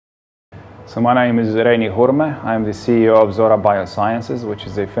So my name is Reini Hurme. I'm the CEO of Zora Biosciences, which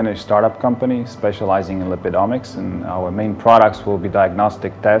is a Finnish startup company specializing in lipidomics, and our main products will be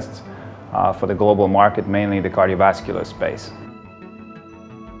diagnostic tests for the global market, mainly the cardiovascular space.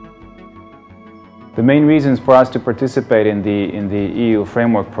 The main reasons for us to participate in the EU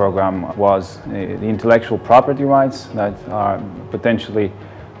framework program was the intellectual property rights that are potentially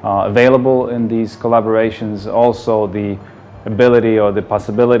available in these collaborations, also the ability or the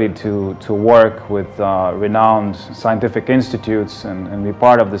possibility to work with renowned scientific institutes and be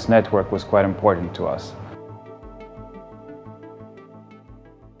part of this network was quite important to us.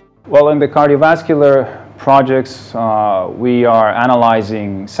 Well, in the cardiovascular projects, we are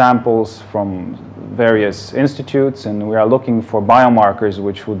analyzing samples from various institutes, and we are looking for biomarkers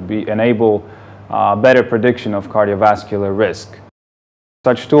which would enable better prediction of cardiovascular risk.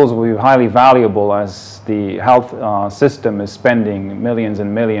 Such tools will be highly valuable as the health system is spending millions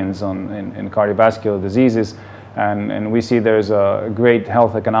and millions in cardiovascular diseases, and we see there's a great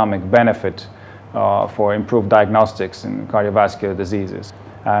health economic benefit for improved diagnostics in cardiovascular diseases.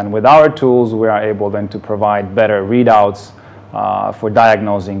 And with our tools, we are able then to provide better readouts for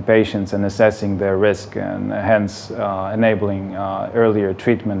diagnosing patients and assessing their risk, and hence enabling earlier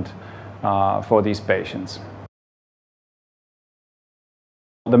treatment for these patients.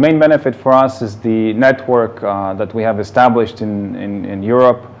 The main benefit for us is the network that we have established in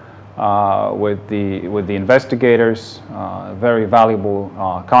Europe with the investigators, very valuable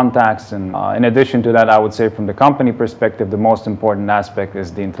contacts, and in addition to that, I would say from the company perspective, the most important aspect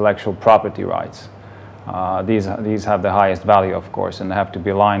is the intellectual property rights. These have the highest value, of course, and have to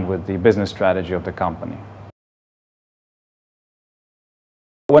be aligned with the business strategy of the company.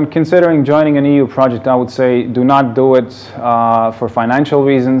 When considering joining an EU project, I would say do not do it for financial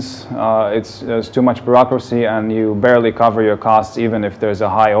reasons. There's too much bureaucracy and you barely cover your costs even if there's a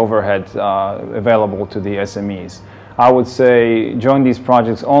high overhead available to the SMEs. I would say join these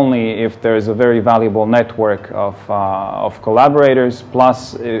projects only if there's a very valuable network of collaborators,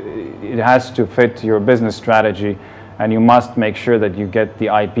 plus it has to fit your business strategy, and you must make sure that you get the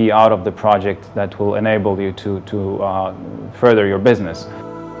IP out of the project that will enable you to further your business.